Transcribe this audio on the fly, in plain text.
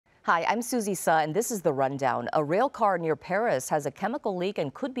Hi, I'm Susie Suh, and this is the rundown. A rail car near Paris has a chemical leak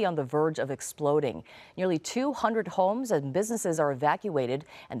and could be on the verge of exploding. Nearly 200 homes and businesses are evacuated,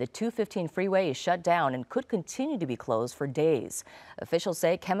 and the 215 freeway is shut down and could continue to be closed for days. Officials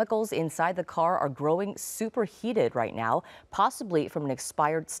say chemicals inside the car are growing superheated right now, possibly from an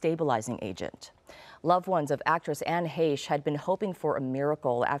expired stabilizing agent. Loved ones of actress Anne Heche had been hoping for a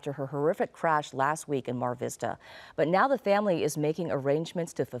miracle after her horrific crash last week in Mar Vista. But now the family is making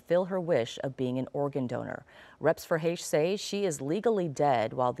arrangements to fulfill her wish of being an organ donor. Reps for Heche say she is legally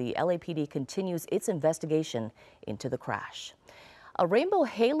dead while the LAPD continues its investigation into the crash. A rainbow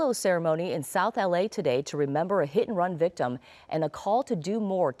halo ceremony in South LA today to remember a hit-and-run victim and a call to do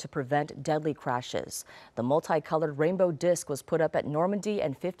more to prevent deadly crashes. The multicolored rainbow disc was put up at Normandy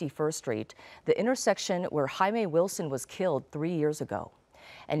and 51st Street, the intersection where Jaime Wilson was killed 3 years ago.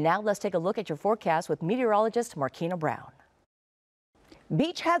 And now let's take a look at your forecast with meteorologist Markina Brown.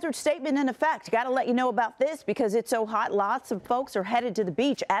 Beach hazard statement in effect. Got to let you know about this because it's so hot. Lots of folks are headed to the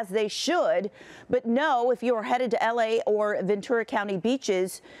beach, as they should. But know if you are headed to LA or Ventura County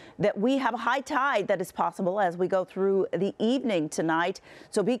beaches that we have a high tide that is possible as we go through the evening tonight.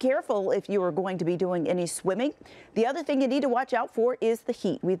 So be careful if you are going to be doing any swimming. The other thing you need to watch out for is the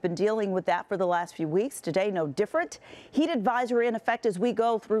heat. We've been dealing with that for the last few weeks. Today, no different. Heat advisory in effect as we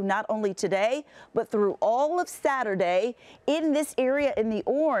go through not only today, but through all of Saturday in this area. In the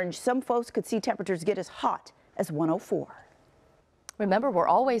orange, some folks could see temperatures get as hot as 104. Remember, we're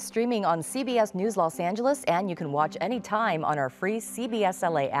always streaming on CBS News Los Angeles, and you can watch anytime on our free CBS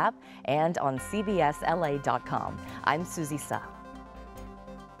LA app and on CBSLA.com. I'm Susie Suh.